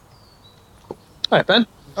Hi, Ben.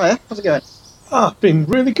 Hiya, how's it going? It's been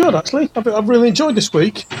really good, actually. I've really enjoyed this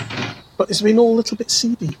week, but it's been all a little bit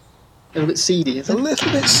seedy. A little bit seedy, is A it?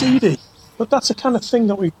 little bit seedy. But that's the kind of thing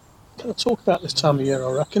that we kind of talk about this time of year,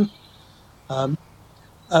 I reckon.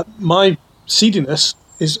 My seediness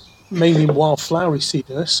is mainly wild flowery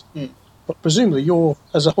seediness, but presumably you're,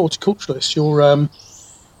 as a horticulturalist,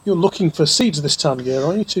 you're looking for seeds this time of year,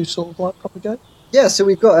 aren't you, to sort of like propagate? Yeah, so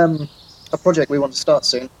we've got a project we want to start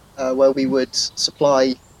soon, where we would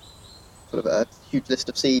supply sort of a huge list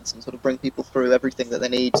of seeds and sort of bring people through everything that they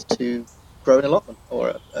need to grow an allotment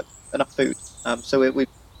or enough food. So we've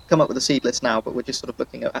come up with a seed list now, but we're just sort of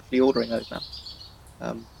looking at actually ordering those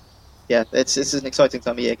now. Yeah, it's an exciting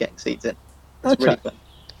time of year getting seeds in. It's really fun.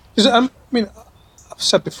 Because I mean, I've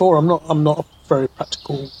said before, I'm not a very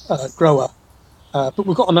practical grower, but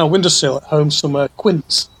we've got on our windowsill at home some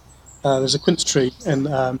quince. There's a quince tree in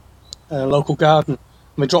a local garden,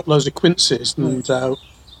 and we drop loads of quinces, and I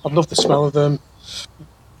love the smell of them.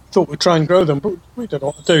 Thought we'd try and grow them, but we don't know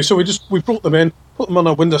what to do. So we brought them in, put them on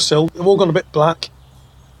our windowsill. They've all gone a bit black.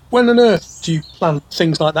 When on earth do you plant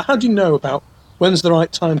things like that? How do you know about when's the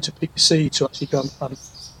right time to pick your seed to actually go and plant?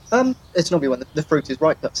 It's normally when the fruit is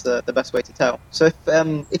ripe. That's the best way to tell. So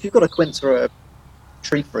if you've got a quince or a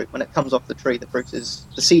tree fruit, when it comes off the tree, the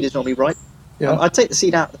seed is normally ripe. Yeah. I'd take the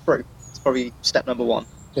seed out of the fruit. It's probably step number one.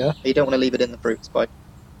 Yeah. You don't want to leave it in the fruit. It's quite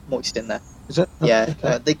moist in there. Is it? Oh, yeah.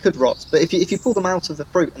 okay. They could rot. But if you pull them out of the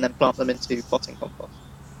fruit and then plant them into potting compost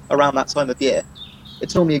around that time of year,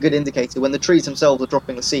 it's normally a good indicator. When the trees themselves are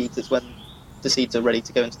dropping the seeds, it's when the seeds are ready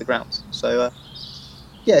to go into the ground. So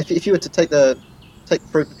if you were to take the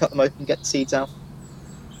fruit and cut them open, get the seeds out,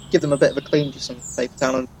 give them a bit of a clean, just some paper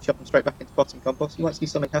towel, and shove them straight back into potting compost, you might see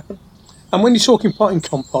something happen. And when you're talking potting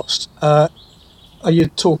compost, are you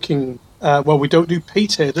talking? Well, we don't do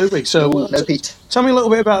peat here, do we? So no peat. Tell me a little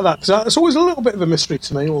bit about that, because it's always a little bit of a mystery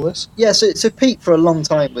to me, all this. Yeah, so peat for a long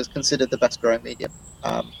time was considered the best growing medium,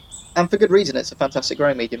 and for good reason. It's a fantastic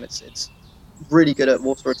growing medium. It's really good at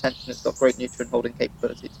water retention. It's got great nutrient holding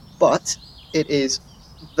capabilities, but it is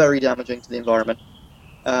very damaging to the environment.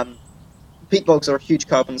 Peat bogs are a huge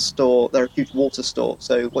carbon store. They're a huge water store.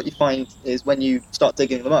 So what you find is when you start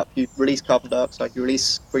digging them up, you release carbon dioxide, you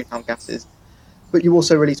release greenhouse gases, but you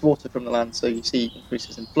also release water from the land. So you see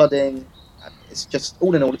increases in flooding. And it's just,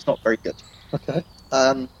 all in all, it's not very good. Okay.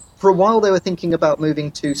 For a while, they were thinking about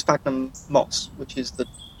moving to sphagnum moss, which is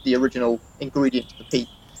the original ingredient to the peat.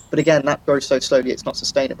 But again, that grows so slowly, it's not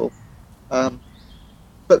sustainable.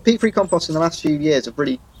 But peat-free compost in the last few years have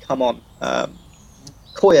really come on.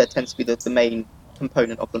 Coir tends to be the main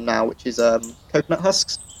component of them now, which is coconut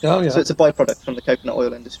husks. Oh, yeah. So it's a byproduct from the coconut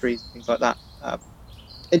oil industries and things like that.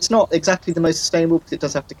 It's not exactly the most sustainable because it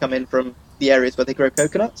does have to come in from the areas where they grow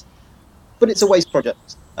coconuts, but it's a waste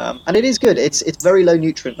project. And it is good. It's very low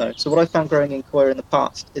nutrient though. So what I found growing in coir in the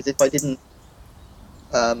past is if I didn't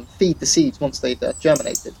feed the seeds once they'd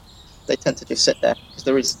germinated, they tend to just sit there because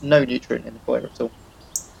there is no nutrient in the coir at all.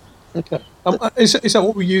 Okay. Is that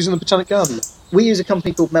what we use in the Botanic Garden? We use a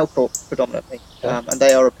company called Melcorp predominantly, and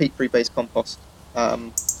they are a peat-free based compost. I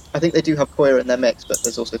think they do have coir in their mix, but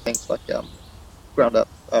there's also things like ground up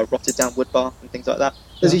rotted down wood bark and things like that.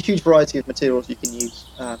 There's a huge variety of materials you can use.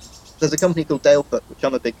 There's a company called Dalefoot, which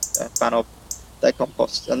I'm a big fan of, their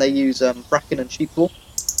compost, and they use bracken and sheep wool.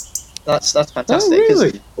 That's fantastic. Oh,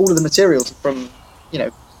 really? All of the materials are from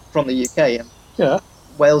the UK, and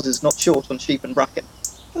Wales is not short on sheep and bracken.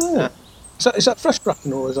 Oh. Is that fresh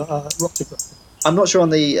bracken or is that rotted bracken? I'm not sure on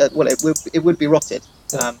the it would be rotted.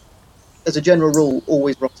 Yeah. As a general rule,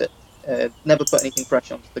 always rot it. Never put anything fresh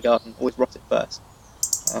onto the garden. Always rot it first.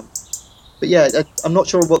 But yeah, I'm not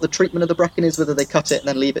sure what the treatment of the bracken is. Whether they cut it and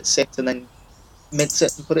then leave it sit and then mince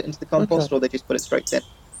it and put it into the compost, or they just put it straight in.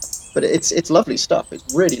 But it's lovely stuff.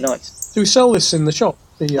 It's really nice. Do we sell this in the shop?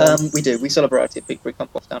 We do. We sell a variety of peat-free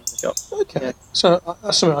compost down in the shop. Okay. Yeah. So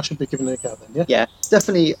that's something I should be giving it a go then, yeah? Yeah,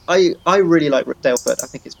 definitely. I really like Dalefoot. I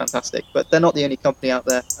think it's fantastic. But they're not the only company out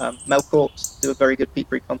there. Melcorp do a very good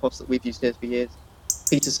peat-free compost that we've used here for years.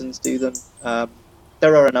 Peterson's do them.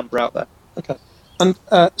 There are a number out there. Okay. And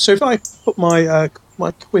so if I put my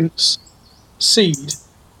quince seed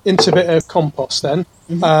into a bit of compost then,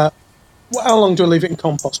 how long do I leave it in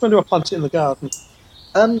compost? When do I plant it in the garden?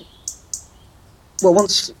 Well,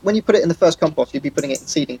 when you put it in the first compost, you'd be putting it in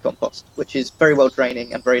seeding compost, which is very well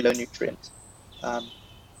draining and very low nutrient.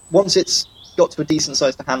 Once it's got to a decent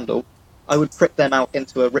size to handle, I would prick them out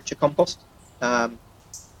into a richer compost.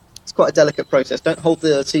 It's quite a delicate process. Don't hold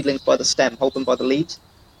the seedlings by the stem, hold them by the leaves,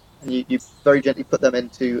 and you very gently put them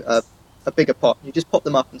into a bigger pot. You just pop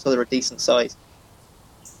them up until they're a decent size.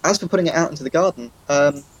 As for putting it out into the garden,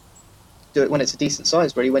 do it when it's a decent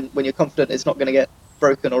size, really, when you're confident it's not going to get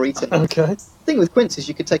broken or eaten. Okay. The thing with quince is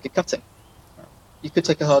you could take a cutting. You could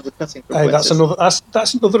take a hardwood cutting from Hey, quinces.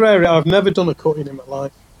 that's another area I've never done a cutting in my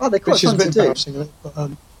life, Oh, they're quite which is a fun bit to do. embarrassing, isn't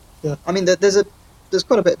it? But, I mean, there's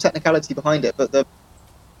quite a bit of technicality behind it, but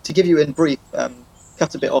to give you in brief,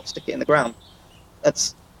 cut a bit off, stick it in the ground.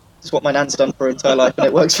 That's what my nan's done for her entire life, and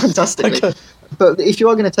it works fantastically. Okay. But if you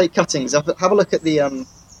are going to take cuttings, have a look at the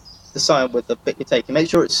scion with the bit you're taking. Make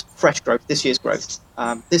sure it's fresh growth, this year's growth.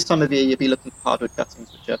 This time of year, you'll be looking for hardwood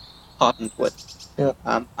cuttings, which are hardened wood. Yeah.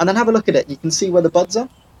 And then have a look at it. You can see where the buds are.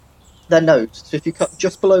 They're nodes. So if you cut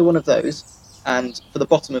just below one of those, and for the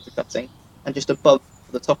bottom of the cutting, and just above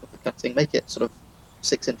for the top of the cutting, make it sort of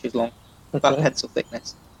 6 inches long, about Okay. pencil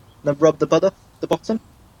thickness. Then rub the bud off the bottom,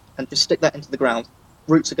 and just stick that into the ground.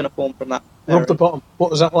 Roots are going to form from that area. Rub the bottom.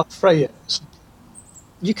 What was that, like Freya?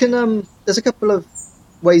 You can. There's a couple of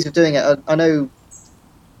ways of doing it. I know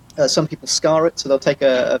some people scar it, so they'll take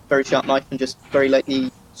a very sharp knife and just very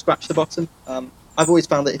lightly scratch the bottom. I've always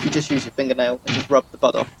found that if you just use your fingernail and just rub the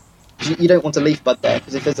bud off, you don't want a leaf bud there,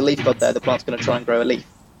 because if there's a leaf bud there, the plant's going to try and grow a leaf.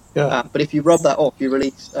 Yeah. But if you rub that off, you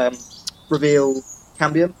reveal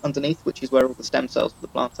cambium underneath, which is where all the stem cells for the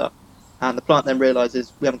plant are. And the plant then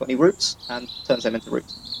realises we haven't got any roots and turns them into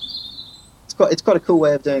roots. It's quite a cool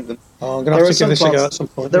way of doing them. Oh, I'm going to have to give this a go at some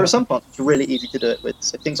point. There are some plants which are really easy to do it with.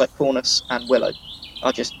 So things like cornus and willow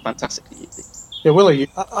are just fantastically easy. Yeah, willow.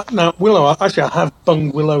 I have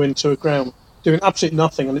bunged willow into a ground, doing absolutely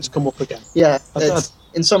nothing, and it's come up again. Yeah,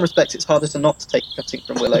 in some respects, it's harder to not to take a cutting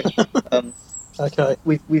from willow. Okay.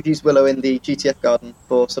 We've used willow in the GTF garden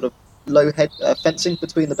for sort of low head fencing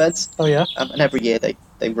between the beds. Oh yeah. And every year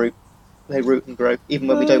they root and grow, even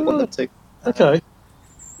when we don't want them to. Okay.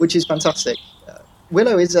 Which is fantastic.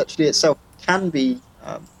 Willow is actually itself can be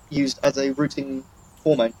used as a rooting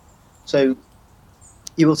hormone. So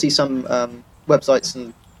you will see some websites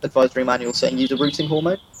and advisory manuals saying use a rooting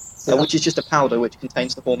hormone, which is just a powder which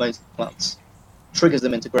contains the hormones of the plants, triggers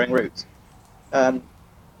them into growing roots. I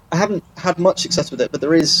haven't had much success with it, but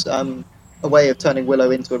there is a way of turning willow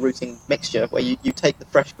into a rooting mixture where you take the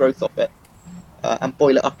fresh growth off it and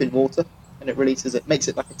boil it up in water, and it releases it, makes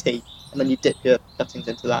it like a tea, and then you dip your cuttings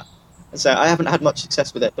into that. And so I haven't had much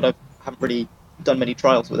success with it, but I haven't really done many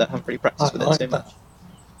trials with it, I haven't really practiced with it so much.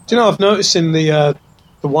 Do you know, I've noticed in the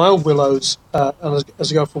wild willows, and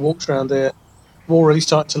as I go for walks around here, I've already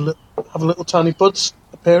started to have little tiny buds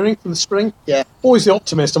appearing from the spring. Yeah. Always the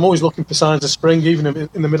optimist. I'm always looking for signs of spring, even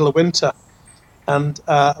in the middle of winter. And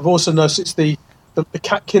I've also noticed the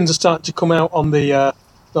catkins are starting to come out on the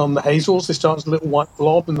hazels. They start as a little white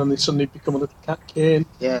blob, and then they suddenly become a little catkin.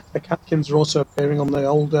 Yeah. The catkins are also appearing on the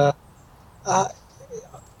older.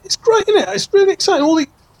 It's great, isn't it? It's really exciting.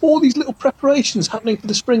 All these little preparations happening for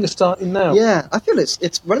the spring are starting now. Yeah, I feel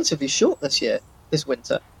it's relatively short this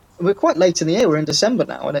winter. We're quite late in the year. We're in December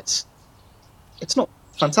now, and it's not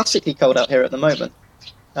fantastically cold out here at the moment.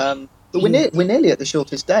 But we're nearly at the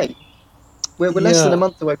shortest day. We're less than a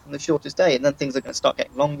month away from the shortest day, and then things are going to start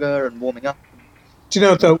getting longer and warming up. Do you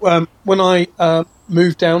know, though, when I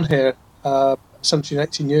moved down here 17,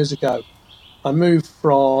 18 years ago, I moved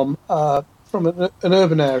from an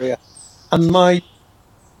urban area, and my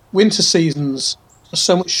winter seasons are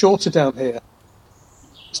so much shorter down here.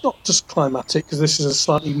 It's not just climatic, because this is a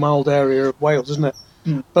slightly mild area of Wales, isn't it?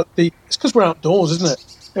 Mm. But it's because we're outdoors, isn't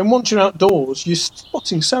it? And once you're outdoors, you're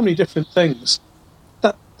spotting so many different things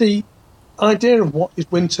that the idea of what is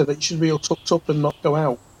winter, that you should be all tucked up and not go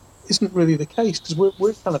out, isn't really the case, because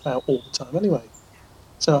we're kind of out all the time anyway.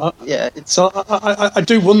 So I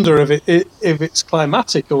do wonder if it's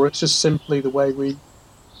climatic, or it's just simply the way we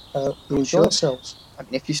enjoy ourselves. I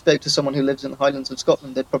mean, if you spoke to someone who lives in the Highlands of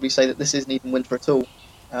Scotland, they'd probably say that this isn't even winter at all.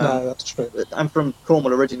 No, that's true. I'm from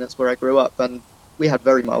Cornwall originally, that's where I grew up, and we had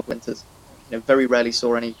very mild winters. Very rarely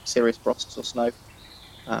saw any serious frosts or snow.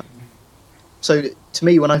 So to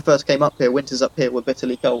me, when I first came up here, winters up here were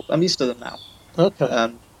bitterly cold. I'm used to them now.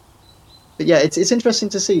 Okay. But yeah, it's interesting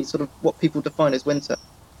to see sort of what people define as winter.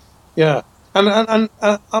 Yeah, and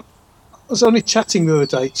I was only chatting the other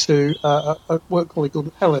day to a work colleague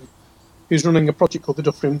called Helen, who's running a project called the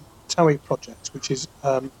Dyffryn Towie Project, which is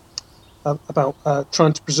about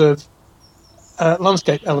trying to preserve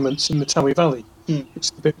landscape elements in the Towie Valley, which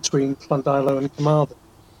is the bit between Llandilo and Carmarthen.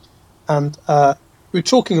 And we were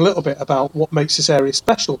talking a little bit about what makes this area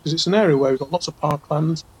special, because it's an area where we've got lots of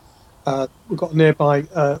parklands. We've got nearby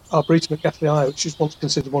Arboretum at Gethley Eye, which is once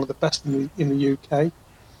considered one of the best in the UK.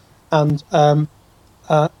 And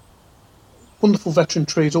wonderful veteran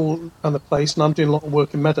trees all around the place, and I'm doing a lot of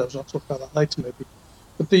work in meadows. I'll talk about that later, maybe.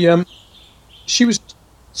 But she was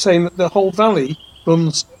saying that the whole valley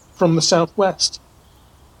runs from the southwest.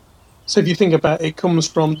 So if you think about it, it comes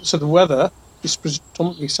from, so the weather is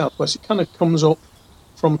predominantly southwest. It kind of comes up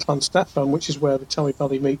from Llansteffan, which is where the Towey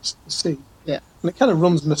Valley meets the sea. Yeah. And it kind of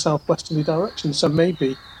runs in a southwesterly direction. So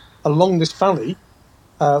maybe along this valley,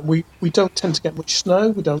 we don't tend to get much snow.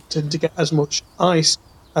 We don't tend to get as much ice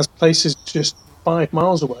as places just 5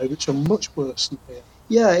 miles away, which are much worse than here.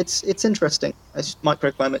 Yeah, it's interesting. It's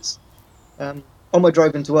microclimates. On my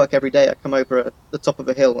drive into work every day, I come over the top of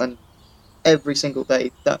a hill, and every single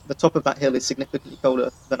day, the top of that hill is significantly colder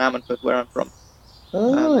than Ammanford, where I'm from.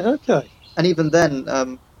 Oh, right, okay. And even then,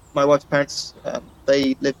 my wife's parents,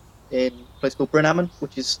 they live in a place called Bryn Aman,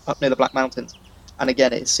 which is up near the Black Mountains. And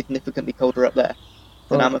again, it's significantly colder up there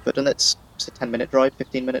than Ammanford, and it's a 10-minute drive,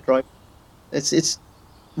 15-minute drive. It's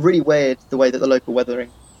really weird the way that the local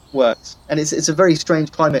weathering works. And it's a very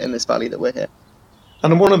strange climate in this valley that we're here.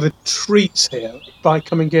 And one of the treats here by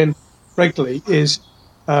coming in regularly is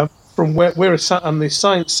from where we're sat on the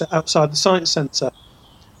science outside the science centre,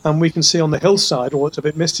 and we can see on the hillside, or it's a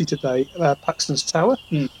bit misty today, Paxton's Tower.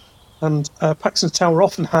 And Paxton's Tower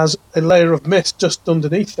often has a layer of mist just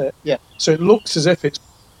underneath it. Yeah. So it looks as if it's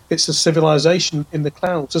a civilization in the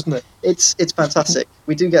clouds, doesn't it? It's fantastic.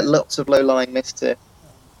 We do get lots of low-lying mist here.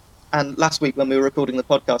 And last week when we were recording the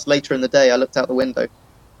podcast, later in the day, I looked out the window,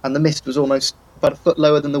 and the mist was almost about a foot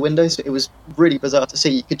lower than the windows. It was really bizarre to see.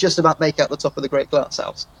 You could just about make out the top of the Great Glass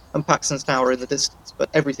House and Paxton's Tower in the distance, but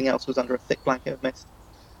everything else was under a thick blanket of mist.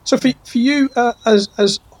 So for you, as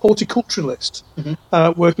horticulturalist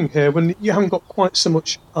working here, when you haven't got quite so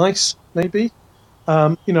much ice, maybe,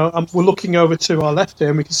 we're looking over to our left here,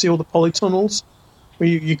 and we can see all the polytunnels,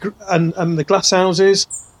 and the glass houses.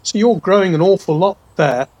 So you're growing an awful lot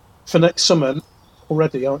there for next summer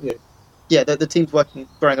already, aren't you? Yeah, the team's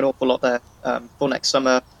growing an awful lot there for next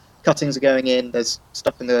summer. Cuttings are going in. There's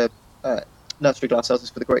stuff in the nursery glass houses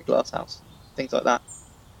for the Great Glass House, things like that.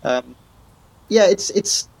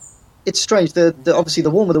 It's strange. Obviously, the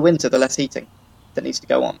warmer the winter, the less heating that needs to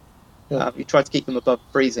go on. Yeah. You try to keep them above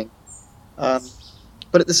freezing,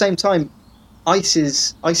 but at the same time, ice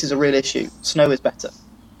is a real issue. Snow is better.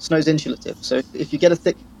 Snow's insulative, so if you get a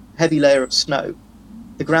thick, heavy layer of snow,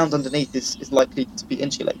 the ground underneath is likely to be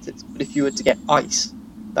insulated. But if you were to get ice,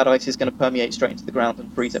 that ice is going to permeate straight into the ground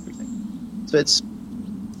and freeze everything. So it's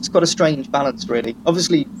got a strange balance, really.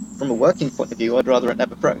 Obviously, from a working point of view, I'd rather it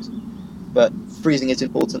never froze. But freezing is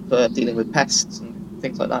important for dealing with pests and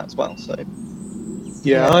things like that as well. So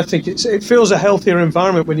yeah. I think it feels a healthier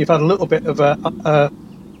environment when you've had a little bit of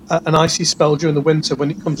an icy spell during the winter.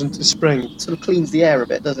 When it comes into spring, it sort of cleans the air a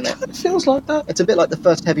bit, doesn't it? It feels like that. It's a bit like the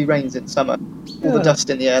first heavy rains in summer. All the dust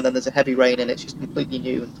in the air, then there's a heavy rain, and it's just completely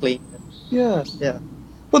new and clean. Yeah. Yeah.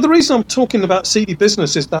 Well, the reason I'm talking about seedy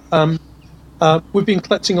business is that we've been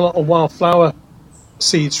collecting a lot of wildflower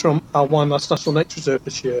seeds from our Windlass National Nature Reserve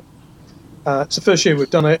this year. It's the first year we've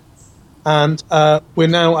done it, and we're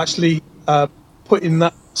now actually putting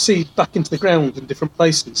that seed back into the ground in different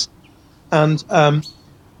places. And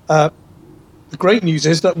the great news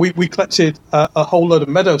is that we collected a whole load of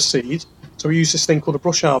meadow seed. So we used this thing called a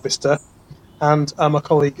brush harvester, and my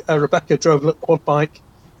colleague Rebecca drove a little quad bike,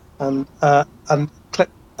 and that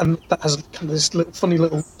has kind of this little funny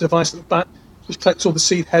little device at the back which collects all the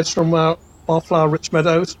seed heads from our wildflower-rich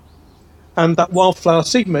meadows. And that wildflower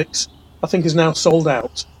seed mix, I think, is now sold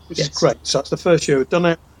out, which is great. So that's the first year we've done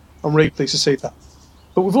it. I'm really pleased to see that.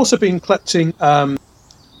 But we've also been collecting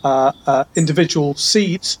individual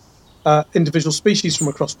seeds, individual species from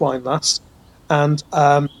across Windlass, and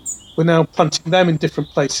we're now planting them in different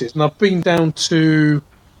places. And I've been down to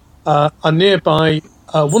a nearby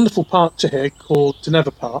wonderful park to here called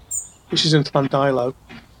Duneva Park, which is in Llandilo.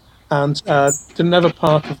 And Duneva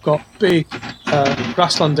Park have got big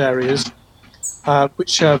grassland areas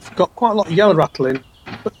which have got quite a lot of yellow rattling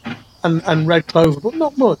and red clover, but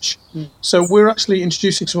not much. So we're actually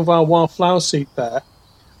introducing some of our wildflower seed there.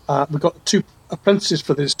 We've got 2 apprentices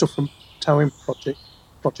for this stuff from Towing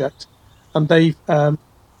project, and they've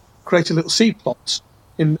created little seed plots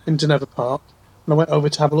in Duneva Park. And I went over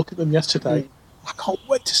to have a look at them yesterday. I can't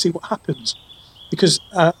wait to see what happens, because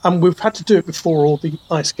and we've had to do it before all the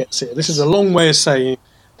ice gets here. This is a long way of saying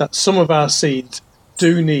that some of our seeds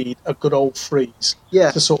do need a good old freeze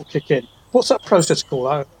to sort of kick in. What's that process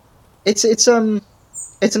called? It's an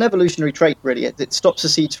evolutionary trait, really. It stops the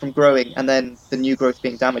seeds from growing and then the new growth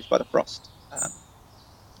being damaged by the frost.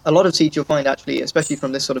 A lot of seeds you'll find, actually, especially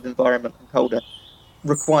from this sort of environment and colder,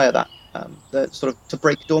 require that to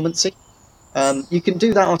break dormancy. You can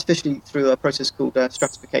do that artificially through a process called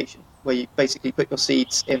stratification, where you basically put your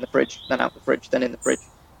seeds in the fridge, then out the fridge, then in the fridge,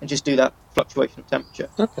 and just do that fluctuation of temperature.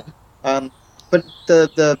 Okay. But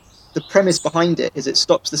the the premise behind it is it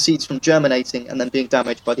stops the seeds from germinating and then being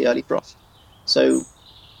damaged by the early frost. So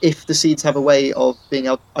if the seeds have a way of being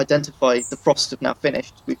able to identify the frosts have now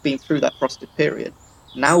finished, we've been through that frosted period,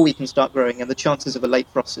 now we can start growing, and the chances of a late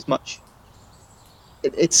frost is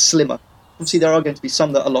it's slimmer. Obviously, there are going to be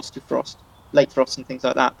some that are lost to frost, late frost and things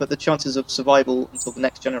like that, but the chances of survival until the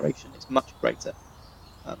next generation is much greater.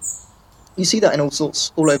 You see that in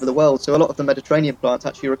all over the world. So a lot of the Mediterranean plants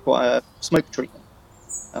actually require smoke treatment.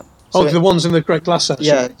 The ones in the Great Glasshouse.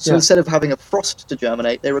 Yeah. So instead of having a frost to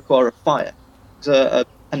germinate, they require a fire. So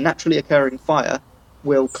a naturally occurring fire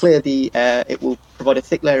will clear the air. It will provide a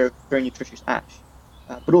thick layer of very nutritious ash,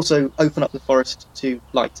 but also open up the forest to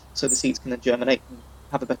light, so the seeds can then germinate and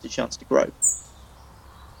have a better chance to grow.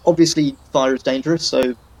 Obviously, fire is dangerous,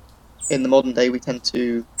 so in the modern day we tend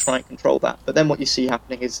to try and control that. But then what you see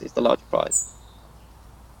happening is the larger fires.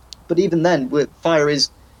 But even then, fire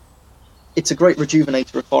it's a great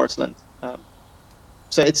rejuvenator of forestland.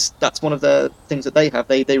 So that's one of the things that they have.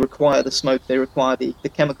 They require the smoke, they require the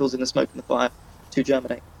chemicals in the smoke and the fire to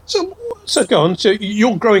germinate. So go on. So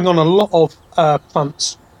you're growing on a lot of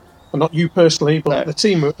plants. Well, not you personally, but the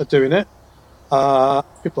team are doing it.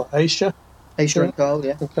 People like Aisha and Carl,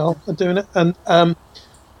 and Carl are doing it. And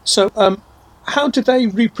how do they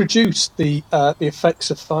reproduce the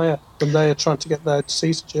effects of fire when they are trying to get their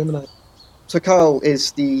seeds to germinate? So Carl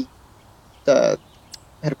is the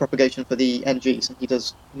head of propagation for the NGs, and he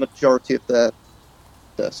does the majority of the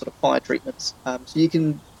sort of fire treatments. So you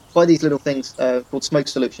can buy these little things called smoke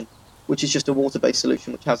solution, which is just a water-based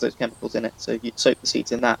solution which has those chemicals in it. So you soak the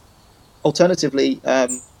seeds in that. Alternatively,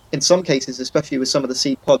 in some cases, especially with some of the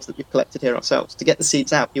seed pods that we've collected here ourselves, to get the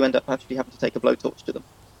seeds out, you end up actually having to take a blowtorch to them.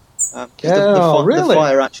 Really? The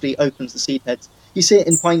fire actually opens the seed heads. You see it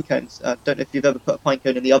in pine cones. Don't know if you've ever put a pine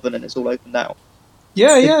cone in the oven and it's all opened out.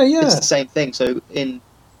 Yeah. It's the same thing. So in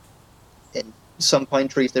some pine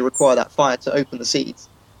trees, they require that fire to open the seeds,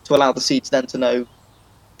 to allow the seeds then to know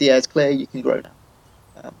the air's clear, you can grow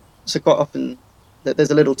now. So quite often,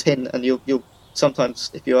 there's a little tin, and you'll sometimes,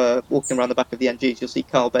 if you're walking around the back of the NGs, you'll see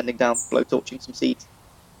Carl bending down, blowtorching some seeds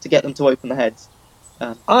to get them to open the heads.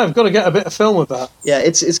 I've got to get a bit of film of that. Yeah,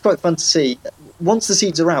 it's quite fun to see. Once the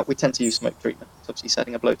seeds are out, we tend to use smoke treatment. So obviously,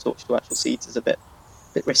 setting a blowtorch to actual seeds is a bit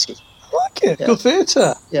risky. I like it. Yeah. Good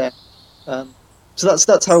theatre. Yeah. So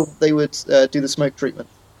that's how they would do the smoke treatment.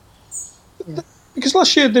 Yeah. Because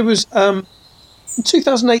last year there was, in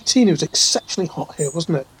 2018, it was exceptionally hot here,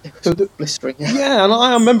 wasn't it? It was blistering. Yeah, and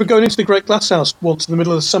I remember going into the Great Glasshouse once in the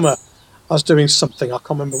middle of the summer. I was doing something, I can't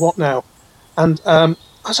remember what now, and I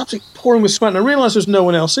was absolutely pouring with sweat, and I realised there was no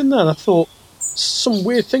one else in there, and I thought, some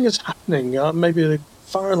weird thing is happening, maybe a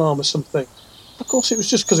fire alarm or something. Of course, it was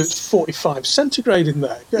just because it was 45 centigrade in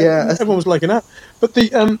there. Yeah. Everyone was legging out. But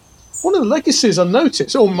one of the legacies I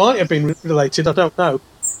noticed, or might have been related, I don't know,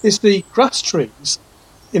 is the grass trees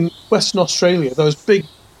in Western Australia, those big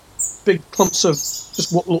clumps of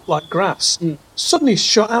just what looked like grass, suddenly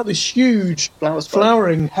shot out these huge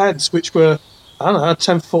flowering heads, which were,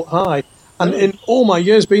 10 foot high. And in all my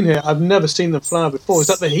years being here, I've never seen them flower before. Is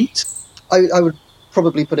that the heat? I would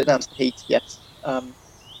probably put it down to the heat, yes.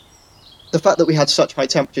 The fact that we had such high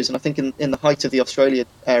temperatures, and I think in the height of the Australia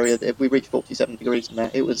area, if we reached 47 degrees in there,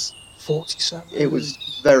 it was 47. It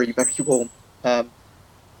was very, very warm.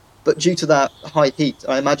 But due to that high heat,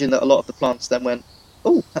 I imagine that a lot of the plants then went,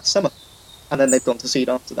 oh, that's summer. And then they've gone to seed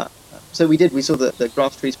after that. So we saw the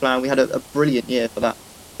grass trees flowering. We had a brilliant year for that,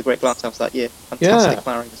 the Great Glasshouse that year. Fantastic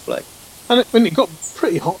flowering display. And it got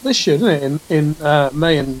pretty hot this year, didn't it, in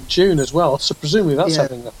May and June as well, so presumably that's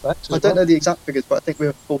having an effect. I don't know the exact figures, but I think we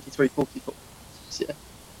were 43, 44 this year.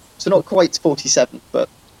 So not quite 47, but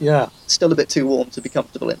still a bit too warm to be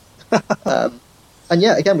comfortable in. And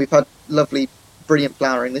yeah, again, we've had lovely, brilliant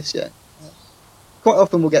flowering this year. Quite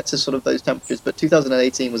often we'll get to sort of those temperatures, but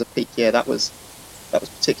 2018 was a peak year. That was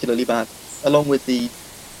particularly bad, along with I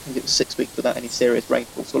think it was 6 weeks without any serious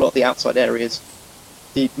rainfall, so a lot of the outside areas,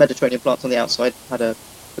 the Mediterranean plants on the outside had a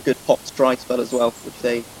good hot, dry spell as well,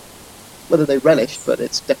 which whether they relished, but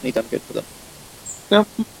it's definitely done good for them. Now,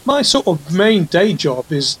 my sort of main day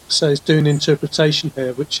job is doing interpretation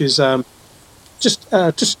here, which is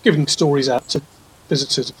just giving stories out to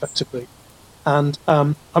visitors effectively. And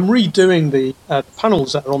I'm redoing the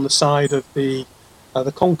panels that are on the side of the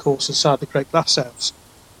concourse inside the Great Glasshouse.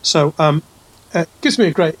 So it gives me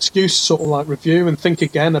a great excuse to sort of like review and think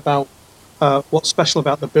again about what's special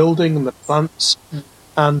about the building and the plants.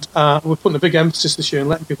 And we're putting a big emphasis this year on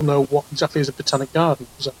letting people know what exactly is a botanic garden,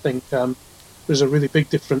 because I think there's a really big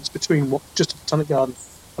difference between just a botanic garden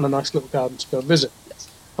and a nice little garden to go visit. Yes.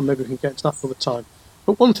 And maybe we can get into that another time.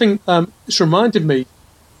 But one thing it's reminded me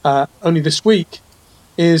only this week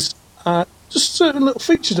is just certain little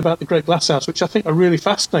features about the Great Glasshouse, which I think are really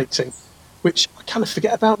fascinating, which I kind of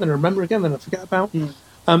forget about, then I remember again, then I forget about.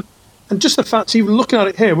 And just the fact, even looking at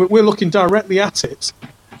it here, we're looking directly at it,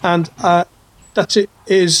 and that it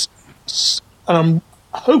is, and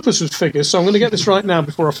I hope this was figures, so I'm going to get this right now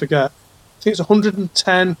before I forget. I think it's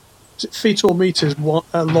 110 feet or meters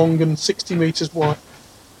long and 60 meters wide.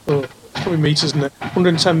 Oh, it's probably meters, isn't it?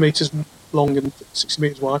 110 meters long and 60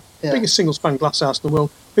 meters wide. Yeah. Biggest single-span glasshouse in the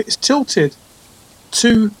world. But it's tilted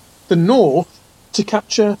to the north to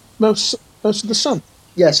capture most of the sun.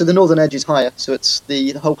 Yeah, so the northern edge is higher, so it's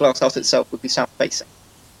the whole glass house itself would be south-facing.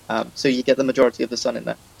 So you get the majority of the sun in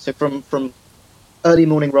there. So from early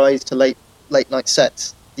morning rise to late night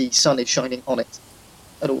sets, the sun is shining on it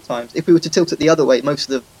at all times. If we were to tilt it the other way, most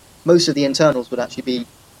of the internals would actually be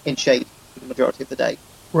in shade for the majority of the day.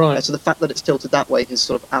 Right. So the fact that it's tilted that way has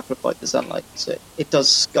sort of amplified the sunlight, so it does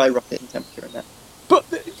skyrocket in temperature in there. But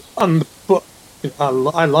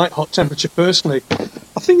I like hot temperature personally.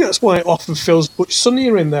 I think that's why it often feels much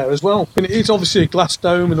sunnier in there as well. I mean, it is obviously a glass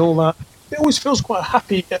dome and all that. It always feels quite a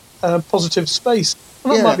happy, positive space.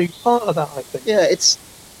 And that might be part of that, I think. Yeah, it's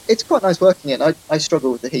quite nice working in. I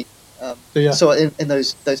struggle with the heat. So in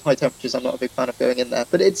those high temperatures, I'm not a big fan of going in there.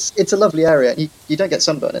 But it's a lovely area. You don't get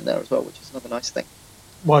sunburn in there as well, which is another nice thing.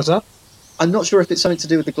 Why is that? I'm not sure if it's something to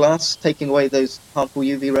do with the glass taking away those harmful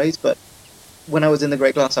UV rays, but when I was in the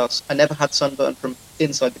Great Glasshouse, I never had sunburn from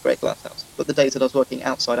inside the Great Glasshouse. But the days that I was working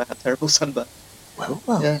outside, I had terrible sunburn. Well.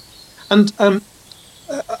 Yeah. And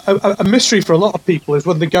a mystery for a lot of people is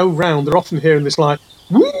when they go round, they're often hearing this like,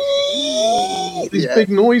 whee! These big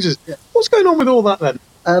noises. Yeah. What's going on with all that then?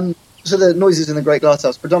 So the noises in the Great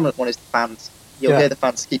Glasshouse, predominant one is the fans. You'll hear the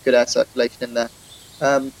fans to keep good air circulation in there.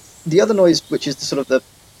 The other noise, which is the sort of the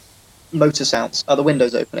motor sounds, are the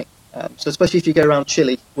windows opening. So especially if you go around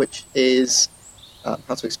Chile, which is, how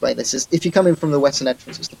to explain this, is if you come in from the western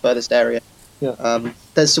entrance, it's the furthest area. Yeah.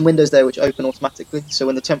 There's some windows there which open automatically, so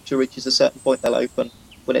when the temperature reaches a certain point, they'll open.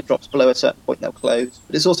 When it drops below a certain point, they'll close.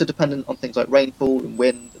 But it's also dependent on things like rainfall and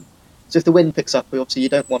wind. So if the wind picks up, obviously you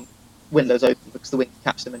don't want windows open because the wind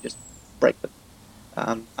can catch them and just break them.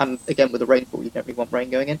 And again, with the rainfall, you don't really want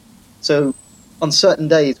rain going in. So on certain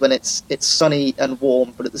days when it's sunny and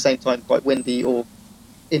warm, but at the same time quite windy, or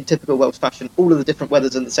in typical Welsh fashion, all of the different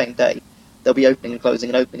weathers in the same day, they'll be opening and closing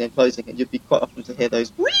and opening and closing, and you'd be quite often to hear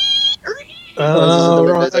those. Oh,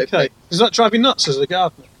 right, okay. Does that drive you nuts as a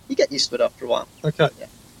gardener? You get used to it after a while. Okay.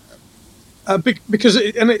 Yeah. Because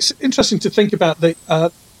it's interesting to think about the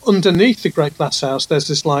underneath the Great Glasshouse. There's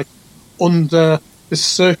this this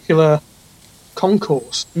circular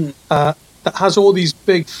concourse that has all these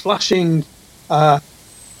big flashing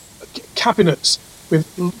cabinets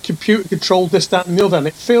with computer controlled this, that, and the other, and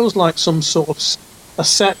it feels like some sort of a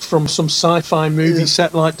set from some sci-fi movie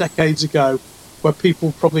set like decades ago, where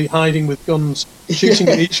people probably hiding with guns, shooting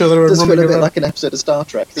at each other and running around. It does feel a bit like an episode of Star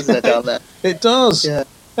Trek, doesn't it, down there? It does. Yeah.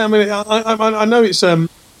 I mean, I know it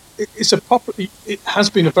has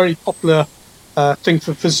been a very popular thing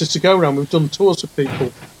for visitors to go around. We've done tours with people.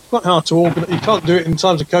 It's quite hard to organise. You can't do it in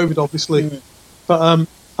times of COVID, obviously. But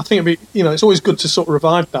I think it's always good to sort of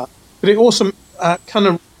revive that. But it also kind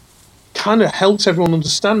of helps everyone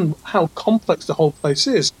understand how complex the whole place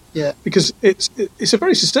is. Yeah. Because it's a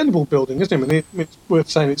very sustainable building, isn't it? I mean, it's worth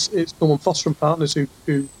saying it's Norman Foster and Partners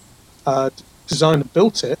who designed and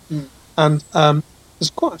built it, and there's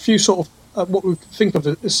quite a few sort of what we think of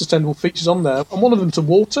as sustainable features on there, and one of them's the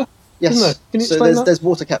water. Yes. Isn't there? Can you explain that? There's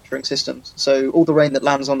water capturing systems. So all the rain that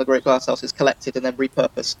lands on the Great Glasshouse is collected and then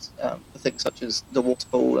repurposed for things such as the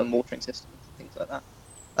waterfall and watering systems, things like that.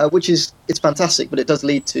 It's fantastic, but it does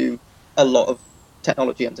lead to a lot of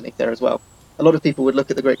technology underneath there as well. A lot of people would look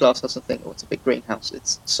at the Great Glasshouse and think, oh, it's a big greenhouse.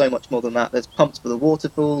 It's so much more than that. There's pumps for the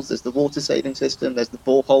waterfalls, there's the water saving system, there's the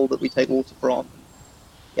borehole that we take water from.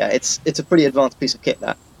 Yeah, it's a pretty advanced piece of kit,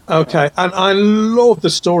 that. Okay, and I love the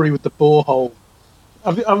story with the borehole.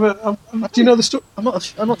 Do you know the story? I'm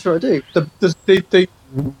not sure I do.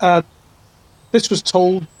 This was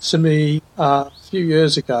told to me a few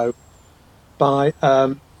years ago by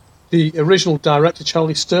the original director,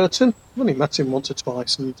 Charlie Sturton. I've only met him once or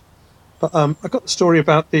twice, but I got the story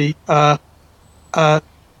about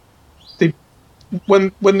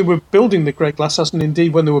when they were building the Great Glasshouse, and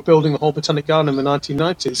indeed when they were building the whole Botanic Garden in the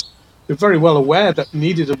 1990s, they were very well aware that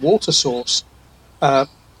needed a water source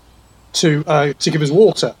to give us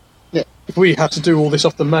water. Yeah. If we had to do all this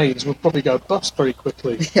off the mains, we'd probably go bust very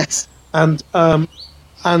quickly. Yes. And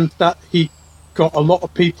that he got a lot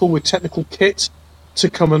of people with technical kit to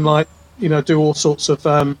come and do all sorts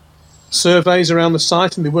of surveys around the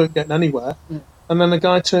site, and they weren't getting anywhere. and then the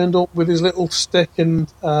guy turned up with his little stick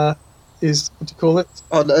and his, what do you call it?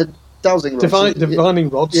 Dowsing rods. Divining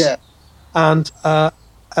rods. Yeah. And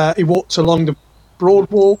he walked along the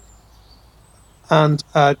broad walk and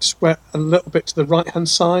just went a little bit to the right-hand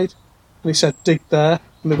side, and he said, dig there,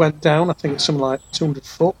 and they went down, I think it's something like 200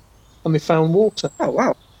 foot, and they found water. Oh,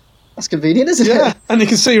 wow. That's convenient, isn't it? Yeah, and you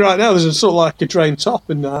can see right now there's a sort of like a drain top,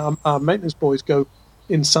 and our maintenance boys go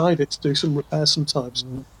inside it to do some repairs sometimes.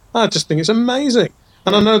 I just think it's amazing.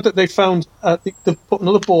 And I know that they found, they put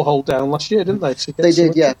another borehole down last year, didn't they? They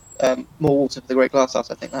did, yeah. More water for the Great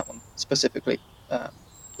Glasshouse, I think, that one, specifically. There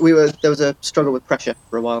was a struggle with pressure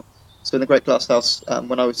for a while. So in the Great Glasshouse,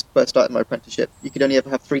 when I was first starting my apprenticeship, you could only ever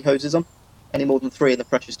have 3 hoses on. Any more than 3 and the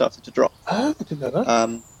pressure started to drop. Oh, I didn't know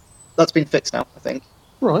that. That's been fixed now, I think.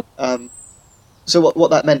 Right. So what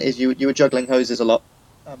that meant is you were juggling hoses a lot,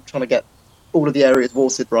 trying to get all of the areas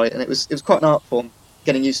watered right, and it was quite an art form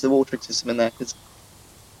getting used to the watering system in there, because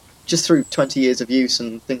just through 20 years of use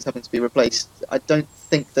and things having to be replaced, I don't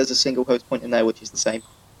think there's a single hose point in there which is the same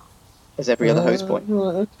as every other hose point.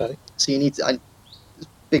 Right, okay. So you need to...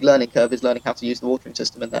 big learning curve is learning how to use the watering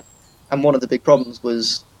system in there. And one of the big problems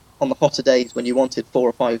was on the hotter days when you wanted 4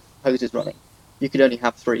 or 5 hoses running, you could only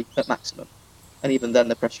have 3 at maximum. And even then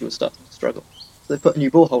the pressure was starting to struggle. So they put a new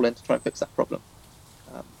borehole in to try and fix that problem.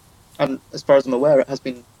 And as far as I'm aware, it has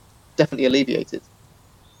been definitely alleviated.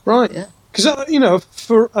 Right. Yeah. Because,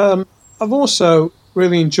 I've also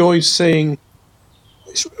really enjoyed seeing,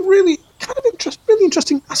 it's really kind of really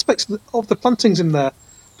interesting aspects of the plantings in there.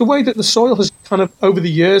 The way that the soil has kind of, over the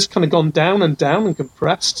years, kind of gone down and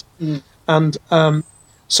compressed. And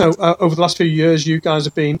so over the last few years, you guys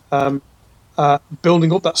have been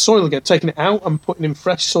building up that soil again, taking it out and putting in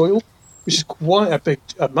fresh soil, which is quite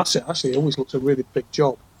a massive, actually, it always looks a really big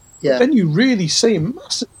job. Yeah. But then you really see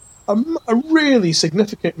a really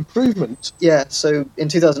significant improvement. Yeah, so in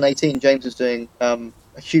 2018, James was doing a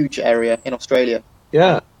huge area in Australia.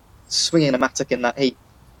 Yeah. Swinging a mattock in that heat.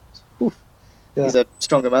 Oof. Yeah. He's a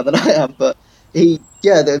stronger man than I am, but they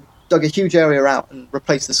dug a huge area out and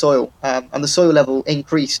replaced the soil, and the soil level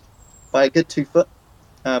increased by a good 2 foot.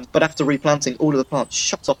 But after replanting, all of the plants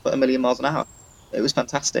shot off at 1,000,000 miles an hour. It was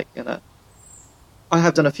fantastic, and I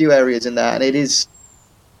have done a few areas in there, and it is,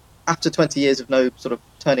 after 20 years of no sort of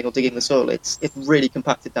turning or digging the soil, it's really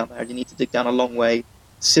compacted down there. You need to dig down a long way,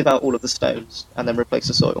 sieve out all of the stones, and then replace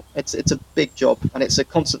the soil. It's a big job, and it's a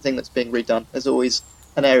constant thing that's being redone. There's always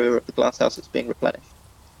an area of the glasshouse that's being replenished.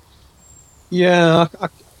 Yeah,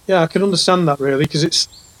 I can understand that really, because it's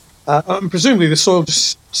presumably the soil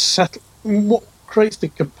just settle. What creates the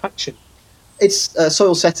compaction? It's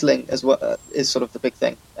soil settling as well is sort of the big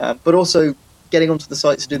thing, but also getting onto the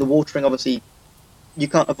site to do the watering. Obviously, you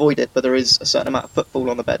can't avoid it, but there is a certain amount of footfall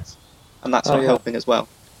on the beds, and that's not helping as well.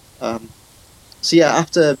 So yeah,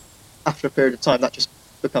 after a period of time, that just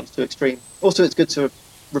becomes too extreme. Also, it's good to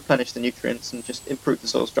replenish the nutrients and just improve the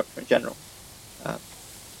soil structure in general.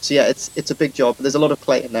 So yeah, it's a big job. There's a lot of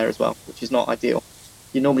clay in there as well, which is not ideal.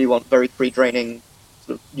 You normally want very free draining,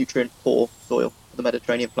 sort of nutrient poor soil for the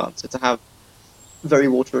Mediterranean plants. So to have very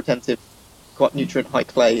water retentive, quite nutrient high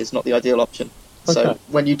clay is not the ideal option. Okay. So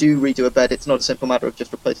when you do redo a bed, it's not a simple matter of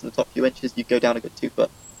just replacing the top few inches. You go down a good 2 foot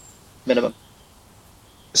minimum.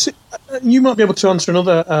 So, you might be able to answer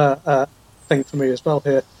another thing for me as well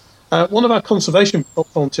here. One of our conservation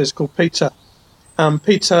volunteers called Peter.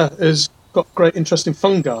 Peter has got great interest in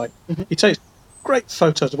fungi. Mm-hmm. He takes great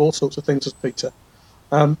photos of all sorts of things as Peter.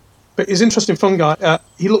 But his interest in fungi,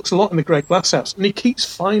 he looks a lot in the Great Glasshouse, and he keeps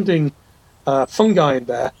finding fungi in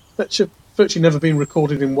there that have virtually never been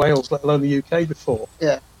recorded in Wales, let alone the UK before.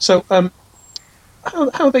 Yeah. So how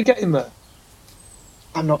are they getting there?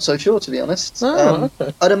 I'm not so sure, to be honest. Oh,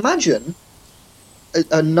 okay. I'd imagine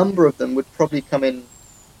a number of them would probably come in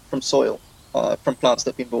from soil, from plants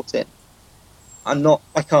that have been brought in.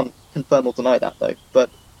 I can't confirm or deny that, though. But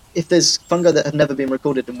if there's fungi that have never been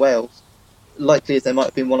recorded in Wales, likely as there might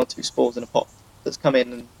have been 1 or 2 spores in a pot that's come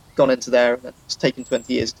in and gone into there, and it's taken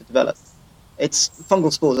 20 years to develop.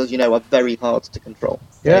 Fungal spores, as you know, are very hard to control.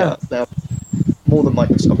 Yeah. They are more than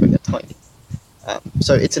microscopic, they're tiny.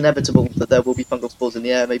 So it's inevitable that there will be fungal spores in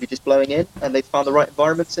the air, maybe just blowing in, and they've found the right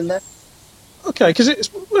environments in there. Okay, because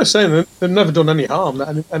it's worth saying that they've never done any harm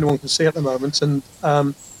that anyone can see at the moment, and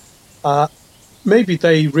maybe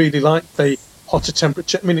they really like the hotter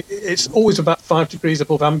temperature. I mean, it's always about 5 degrees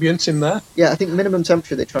above ambient in there. Yeah, I think minimum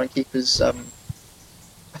temperature they try and keep is, I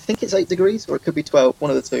think it's 8 degrees, or it could be 12,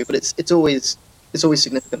 one of the two, but it's always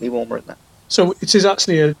significantly warmer in there. So it is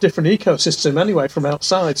actually a different ecosystem anyway from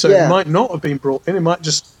outside, so It might not have been brought in, it might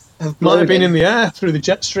just Might have been blown in the air through the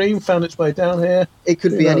jet stream, found its way down here. It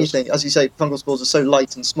could Who be knows? anything. As you say, fungal spores are so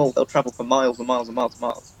light and small, they'll travel for miles and miles and miles and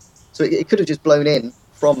miles. So it could have just blown in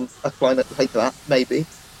from a climate like that, maybe,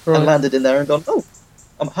 Right. and landed in there and gone, oh,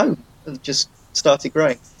 I'm home, and just started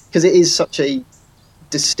growing. Because it is such a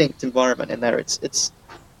distinct environment in there. It's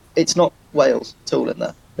not Wales at all in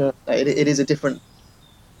there. Yeah. It is a different.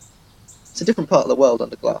 It's a different part of the world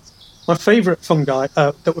under glass. My favourite fungi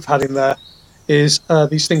that we've had in there is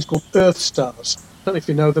these things called earth stars. I don't know if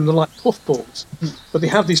you know them, they're like puffballs, but they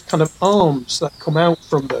have these kind of arms that come out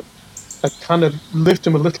from them that kind of lift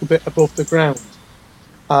them a little bit above the ground.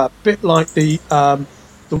 A bit like the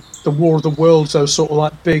War of the Worlds, those sort of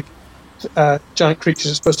like big giant creatures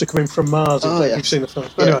that are supposed to come in from Mars. Oh, If yes. you've seen the film.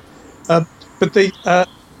 Yeah. Anyway, but they,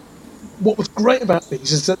 what was great about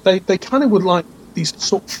these is that they kind of were like these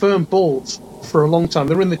sort of firm balls for a long time.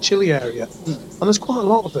 They're in the Chile area, and there's quite a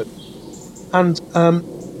lot of them. And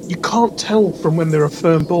you can't tell from when they're a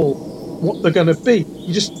firm ball what they're going to be.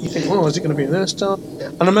 You think, well, is it going to be an earth star? Yeah.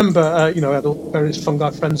 And I remember, I had various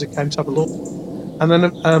fungi friends that came to have a look, and then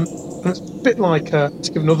and it's a bit like,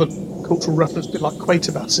 to give another cultural reference, a bit like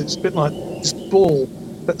Quaterbass. It's a bit like this ball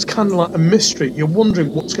that's kind of like a mystery. You're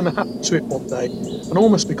wondering what's going to happen to it one day, and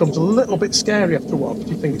almost becomes a little bit scary after a while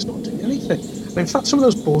because you think it's not doing anything. And in fact, some of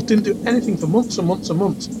those balls didn't do anything for months and months and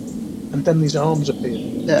months, and then these arms appeared.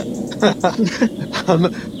 Yeah.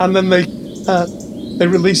 and then they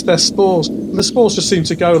released their spores. And the spores just seemed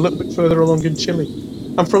to go a little bit further along in Chile.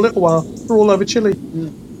 And for a little while, they're all over Chile.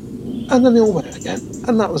 And then they all went again.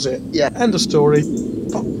 And that was it. Yeah. End of story.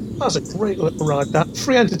 But that was a great little ride, that.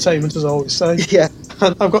 Free entertainment, as I always say. Yeah.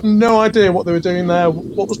 And I've got no idea what they were doing there,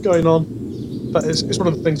 what was going on. But it's one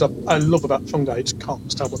of the things I love about fungi. You just can't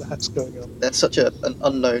understand what the heck's going on. They're such an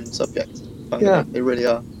unknown subject. Fungi. Yeah. They really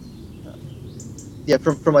are.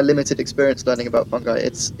 From my limited experience learning about fungi,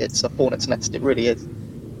 it's a hornet's nest. It really is.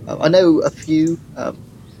 I know a few.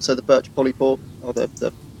 So the birch polypore or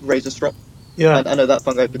the razor strop. Yeah. I know that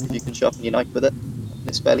fungi because you can sharpen your knife with it.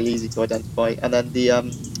 It's fairly easy to identify. And then the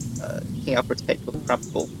King Alfred's cake called the crab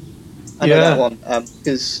ball. I know that one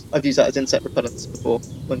because I've used that as insect repellents before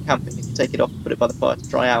when camping. If you take it off, put it by the fire to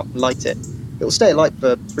dry out, and light it, it will stay alight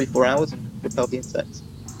for 3-4 hours and repel the insects.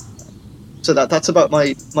 So that's about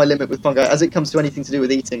my limit with fungi. As it comes to anything to do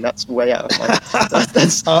with eating, that's way out of my.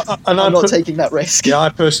 And I'm not taking that risk. Yeah, I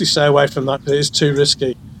personally stay away from that because it is too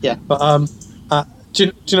risky. Yeah. But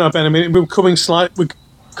do you know, Ben? I mean, we're coming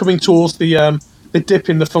towards the dip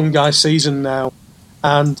in the fungi season now,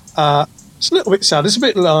 and it's a little bit sad. It's a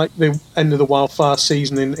bit like the end of the wildfire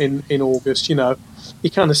season in August. You know, you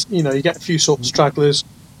kind of you get a few sort of stragglers,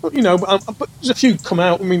 but but there's a few come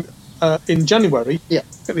out. I mean, in January, Yeah.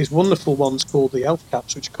 get these wonderful ones called the elf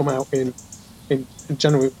caps, which come out in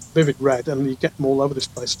January, vivid red, and you get them all over this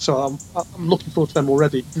place. So I'm looking forward to them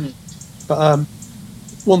already. But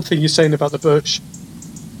one thing you're saying about the birch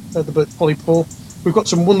polypore, we've got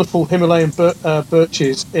some wonderful Himalayan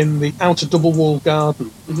birches in the outer double wall garden,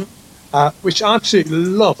 which I absolutely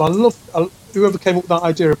love. I love whoever came up with that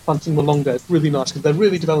idea of planting them along there. It's really nice because they're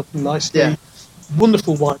really developing nicely. Yeah.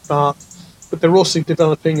 Wonderful white bark, but they're also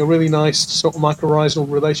developing a really nice sort of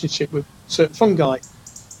mycorrhizal relationship with certain fungi.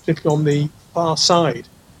 Particularly on the far side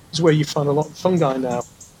is where you find a lot of fungi now.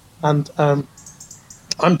 And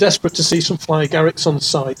I'm desperate to see some fly agarics on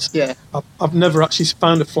site. Yeah. I've never actually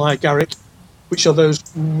found a fly agaric, which are those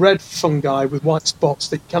red fungi with white spots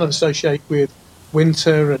that you kind of associate with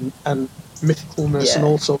winter and mythicalness and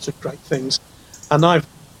all sorts of great things. And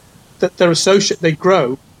they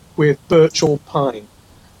grow with birch or pine.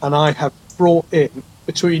 And I have brought in,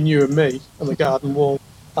 between you and me and the garden wall,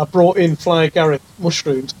 I brought in fly agaric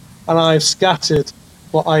mushrooms, and I've scattered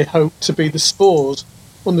what I hope to be the spores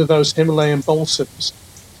under those Himalayan balsams.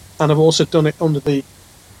 And I've also done it under the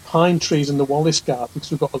pine trees in the Wallace Garden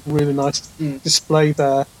because we've got a really nice display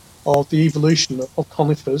there of the evolution of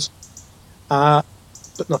conifers. But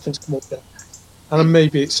nothing's come up yet. And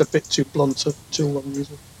maybe it's a bit too blunt, too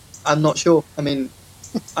unusual. I'm not sure. I mean,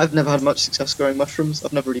 I've never had much success growing mushrooms.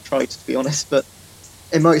 I've never really tried, to be honest. But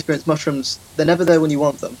in my experience, mushrooms, they're never there when you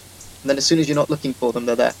want them. And then as soon as you're not looking for them,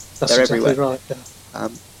 they're there. That's they're exactly everywhere. right, yeah.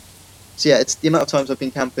 So yeah, it's the amount of times I've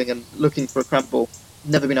been camping and looking for a crab ball,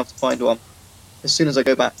 never been able to find one. As soon as I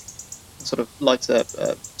go back and sort of light a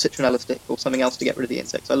citronella stick or something else to get rid of the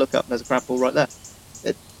insects, I look up and there's a crab ball right there.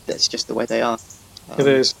 That's just the way they are. It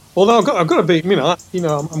is. Although I've got to be,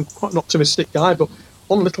 I'm quite an optimistic guy, but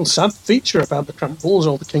one little sad feature about the crab balls,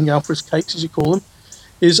 or the King Alfred's cakes as you call them,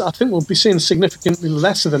 is I think we'll be seeing significantly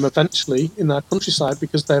less of them eventually in our countryside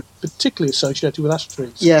because they're particularly associated with ash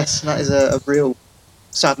trees. Yes, that is a real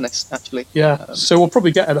sadness, actually. Yeah, so we'll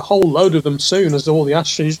probably get a whole load of them soon as all the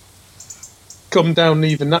ash trees come down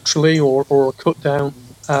either naturally or are cut down,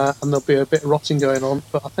 and there'll be a bit of rotting going on.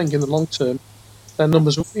 But I think in the long term, their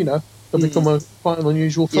numbers, they'll become quite an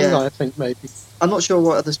unusual fungi. Yeah. I think maybe. I'm not sure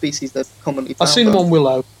what other species they're commonly found I've seen them on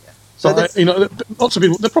willow. Yeah. So But, lots of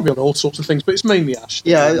people, they're probably on all sorts of things, but it's mainly ash.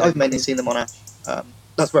 yeah, I've mainly seen them on ash.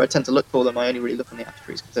 That's where I tend to look for them. I only really look on the ash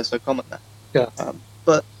trees because they're so common there. Yeah.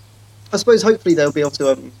 But I suppose hopefully they'll be able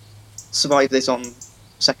to survive this on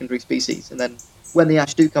secondary species, and then when the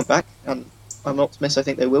ash do come back, and I'm an optimist, I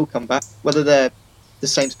think they will come back, whether they're the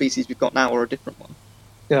same species we've got now or a different one.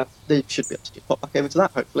 Yeah. They should be able to just pop back over to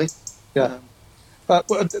that, hopefully. Yeah.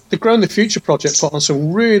 The Grow in the Future project put on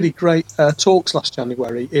some really great talks last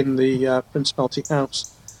January in the Principality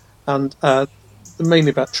House, and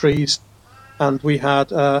mainly about trees. And we had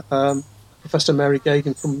Professor Mary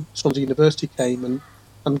Gagan from Swansea University came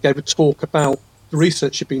and gave a talk about the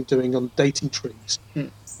research she'd been doing on dating trees.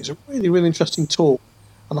 It's a really, really interesting talk,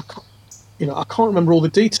 and I can't remember all the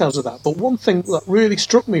details of that. But one thing that really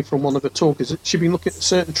struck me from one of the talk is that she'd been looking at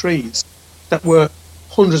certain trees that were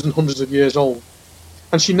hundreds and hundreds of years old,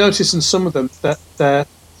 and she noticed in some of them that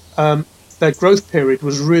their growth period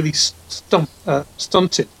was really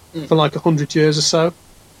stunted for like 100 years or so.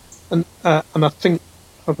 And I think,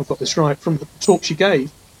 I hope I've got this right, from the talk she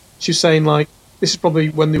gave, she was saying like this is probably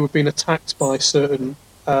when they were being attacked by certain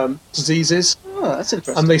diseases. Oh, that's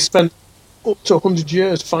interesting. And they spent up to 100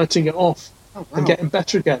 years fighting it off and getting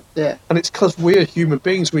better again. Yeah. And it's because we're human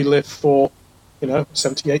beings, we live for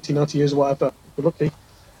 70, 80, 90 years or whatever, if we're lucky.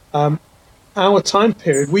 Our time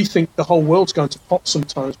period, we think the whole world's going to pop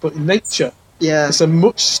sometimes, but in nature, it's a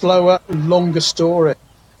much slower, longer story.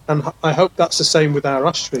 And I hope that's the same with our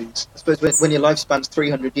ash trees. I suppose when your lifespan's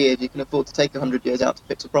 300 years, you can afford to take 100 years out to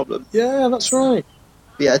fix a problem. Yeah, that's right.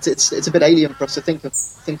 But yeah, it's a bit alien for us to think of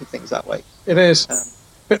things that way. It is.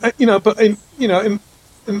 But in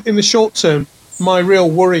the short term, my real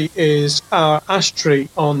worry is our ash tree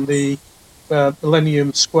on the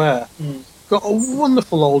Millennium Square. Got a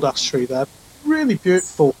wonderful old ash tree there, really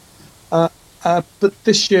beautiful. But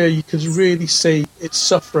this year you could really see it's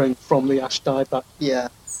suffering from the ash dieback. Yeah.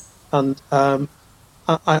 And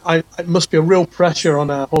it must be a real pressure on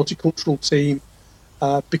our horticultural team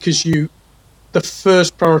because the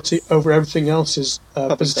first priority over everything else is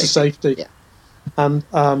visitor safety. Yeah. And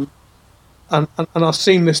I've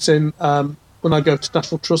seen this in when I go to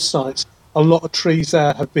National Trust sites. A lot of trees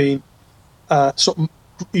there have been sort of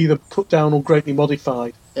either put down or greatly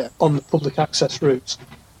modified on the public access routes.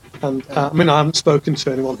 And I haven't spoken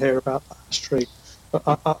to anyone here about that ash tree. But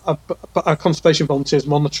our conservation volunteers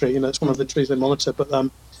monitor it. It's one of the trees they monitor. But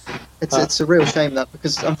it's a real shame that,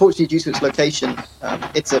 because unfortunately due to its location,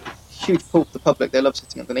 it's a huge pull for the public. They love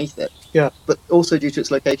sitting underneath it. Yeah. But also due to its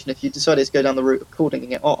location, if you decided to go down the route of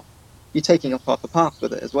cordoning it off, you're taking off half a path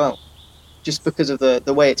with it as well, just because of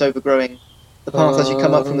the way it's overgrowing the path as you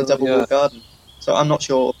come up from the double wall garden. So I'm not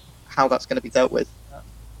sure how that's going to be dealt with.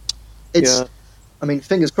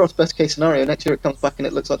 Fingers crossed. Best case scenario, next year it comes back and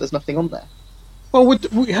it looks like there's nothing on there. Well,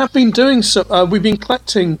 we have been doing so. We've been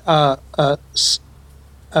collecting ash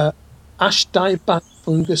dieback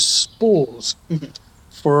fungus spores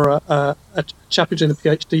for a chap who's doing a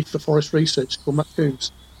PhD for forest research called Matt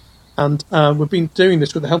Coombs. And we've been doing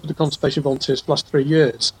this with the help of the conservation volunteers for the last 3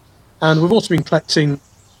 years. And we've also been collecting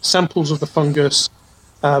samples of the fungus.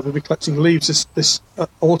 We'll be collecting leaves this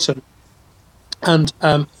autumn. And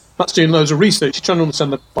Matt's doing loads of research. He's trying to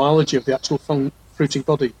understand the biology of the actual fruiting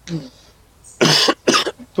body.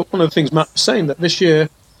 But one of the things Matt was saying, that this year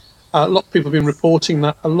a lot of people have been reporting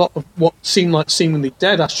that a lot of what seemed like seemingly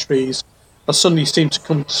dead ash trees are suddenly seem to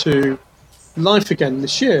come to life again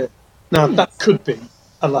this year. Now that could be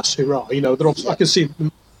a last hurrah. I can see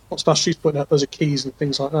lots of ash trees putting out those keys and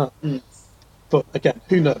things like that. But again,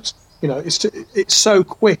 who knows? It's so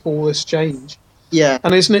quick, all this change. Yeah.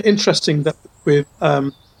 And isn't it interesting that with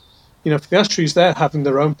for the ash trees, they're having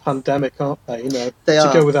their own pandemic, aren't they? They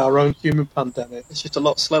are. Go with our own human pandemic. It's just a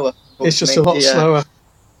lot slower. It's just a lot slower.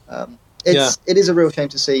 It is a real shame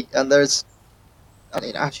to see, and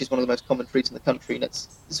ash is one of the most common trees in the country, and it's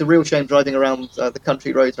a real shame driving around the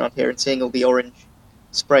country roads around here and seeing all the orange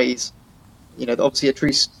sprays. Obviously a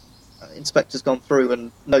tree inspector's gone through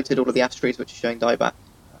and noted all of the ash trees which are showing dieback,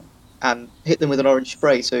 and hit them with an orange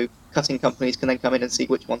spray, so cutting companies can then come in and see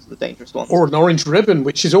which ones are the dangerous ones. Or an orange ribbon,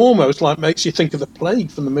 which is almost like makes you think of the plague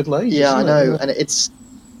from the Middle Ages. Yeah, I know, and it's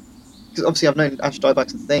because obviously I've known ash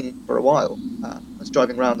dieback's a thing for a while. I was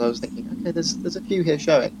driving around and I was thinking, okay, there's a few here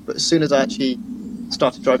showing, but as soon as I actually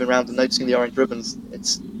started driving around and noticing the orange ribbons,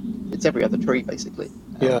 it's every other tree basically.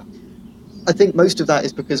 I think most of that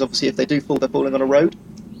is because obviously if they do fall, they're falling on a road.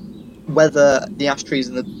 Whether the ash trees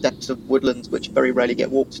in the depths of woodlands, which very rarely get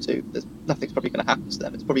walked to, nothing's probably going to happen to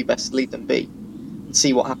them. It's probably best to leave them be and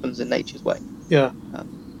see what happens in nature's way. Yeah. But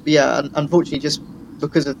yeah, unfortunately, just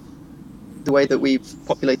because of the way that we've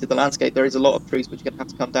populated the landscape, there is a lot of trees which are going to have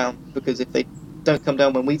to come down, because if they don't come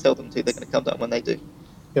down when we tell them to, they're going to come down when they do.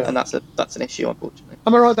 Yeah. And that's an issue, unfortunately.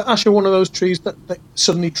 Am I right that ash are one of those trees that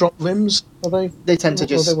suddenly drop limbs? Are they? They tend to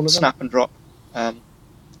just snap and drop,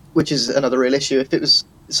 which is another real issue. If it was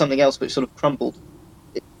something else which sort of crumbled,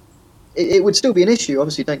 it would still be an issue.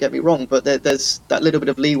 Obviously, don't get me wrong, but there's that little bit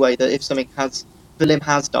of leeway that if the limb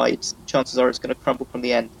has died, chances are it's going to crumble from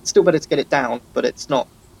the end. It's still better to get it down, but it's not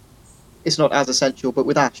as essential. But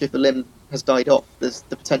with ash, if a limb has died off, there's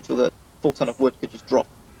the potential that 4 ton of wood could just drop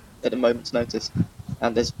at a moment's notice,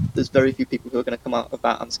 and there's very few people who are going to come out of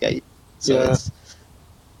that unscathed. So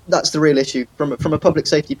that's the real issue. From a public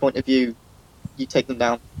safety point of view, you take them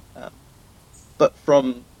down. But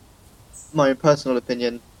from my own personal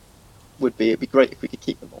opinion, it'd be great if we could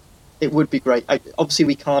keep them all. It would be great. Obviously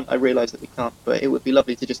we can't, I realise that we can't, but it would be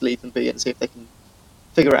lovely to just leave them be and see if they can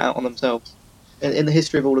figure it out on themselves. In the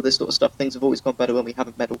history of all of this sort of stuff, things have always gone better when we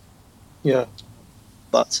haven't meddled. Yeah.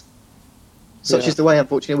 But such is the way,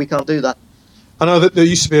 unfortunately, we can't do that. I know that there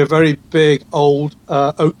used to be a very big old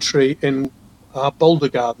oak tree in our Boulder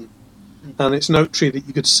garden, and it's an oak tree that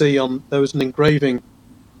you could see there was an engraving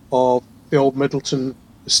of the old Middleton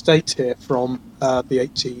estate here from the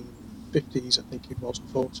 1850s, I think it was,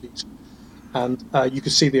 40s, and you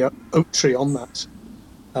could see the oak tree on that.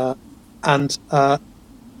 And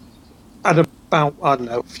at about, I don't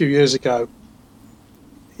know, a few years ago,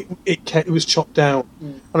 it was chopped down.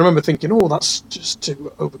 And I remember thinking, oh, that's just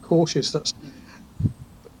too overcautious. Do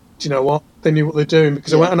you know what? They knew what they're doing,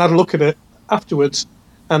 because I went and had a look at it afterwards,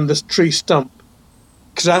 and this tree stump,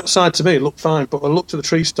 because outside to me it looked fine, but I looked at the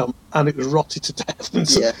tree stump and it was rotted to death, and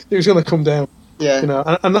so it was going to come down. Yeah. You know,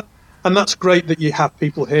 and that's great that you have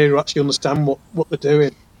people here who actually understand what they're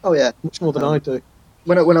doing. Oh yeah, much more than I do.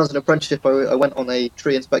 When I was an apprenticeship, I went on a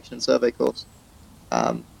tree inspection and survey course.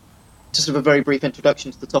 Just sort of a very brief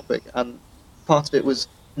introduction to the topic, and part of it was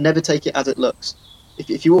never take it as it looks.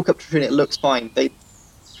 If you walk up to a tree and it looks fine, they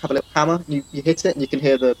have a little hammer, and you hit it and you can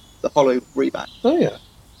hear the hollow reback. Oh yeah.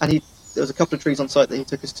 And there was a couple of trees on site that he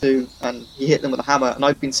took us to, and he hit them with a hammer, and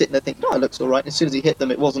I'd been sitting there thinking, oh, it looks all right. And as soon as he hit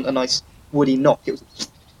them, it wasn't a nice woody knock. It was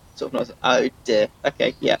sort of nice. Oh dear.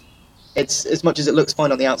 Okay, yeah. It's as much as it looks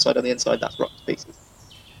fine on the outside, on the inside, that's rotten to pieces.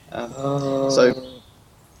 So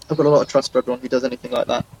I've got a lot of trust for everyone who does anything like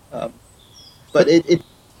that. But it,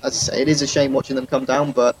 as I say, it is a shame watching them come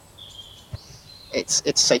down, but it's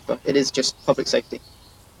safer. It is just public safety.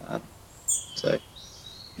 So.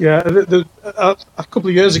 Yeah, a couple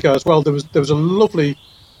of years ago as well, there was a lovely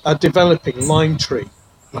developing lime tree.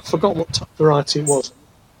 I forgot what variety it was.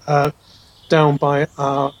 Down by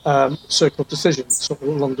our Circle of Decision, sort of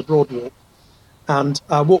along the Broadwalk, and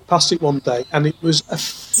I walked past it one day, and it was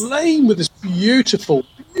aflame with this beautiful,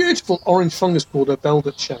 beautiful orange fungus called a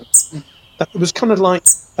velvet shank. That was kind of like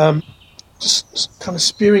just kind of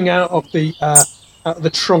spewing out of the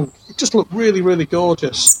trunk. It just looked really, really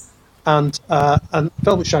gorgeous. And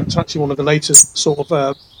velvet shank is actually one of the latest sort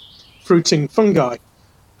of fruiting fungi.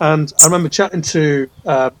 And I remember chatting to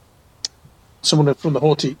someone from the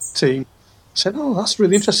Horti team. Said, "Oh, that's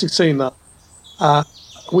really interesting seeing that." A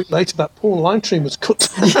week later, that poor lime tree was cut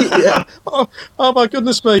down. oh my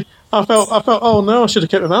goodness me! I felt. Oh no, I should have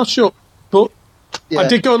kept my mouth shut. But I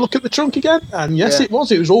did go and look at the trunk again, and yes, it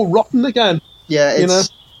was. It was all rotten again. Yeah,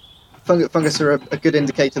 fungus are a good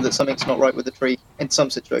indicator that something's not right with the tree in some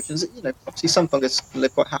situations. You know, obviously some fungus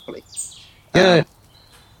live quite happily.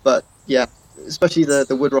 But yeah, especially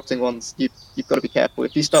the wood rotting ones, you've got to be careful.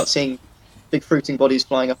 If you start seeing big fruiting bodies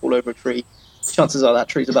flying up all over a tree, chances are that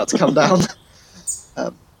tree's about to come down.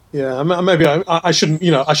 Maybe I shouldn't.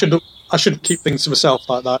 I shouldn't keep things to myself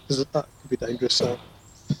like that, because that could be dangerous. So.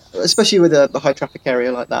 Especially with the high traffic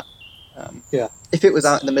area like that. If it was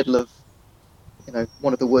out in the middle of,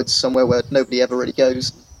 one of the woods somewhere where nobody ever really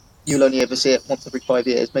goes, you'll only ever see it once every 5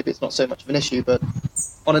 years. Maybe it's not so much of an issue, but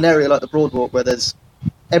on an area like the Broadwalk, where there's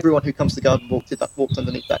everyone who comes to the garden walked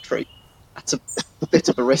underneath that tree, that's a bit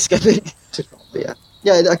of a risk, I think. But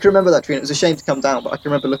yeah, I can remember that tree, and it was a shame to come down, but I can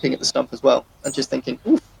remember looking at the stump as well and just thinking,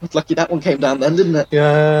 oof, lucky that one came down then, didn't it?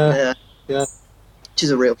 Yeah. Which is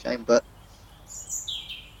a real shame, but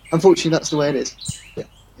unfortunately that's the way it is. Yeah.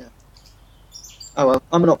 Oh well,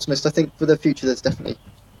 I'm an optimist. I think for the future we're going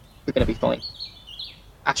to be fine.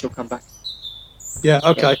 Ash will come back. Yeah,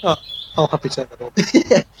 okay. I'll happy take that on.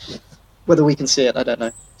 Whether we can see it, I don't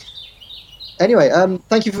know. Anyway,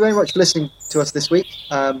 thank you very much for listening to us this week.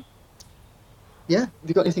 Yeah, have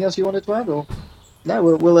you got anything else you wanted to add? Or no,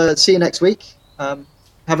 we'll see you next week. Have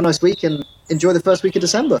a nice week and enjoy the first week of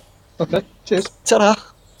December. Okay, cheers. Ta-da!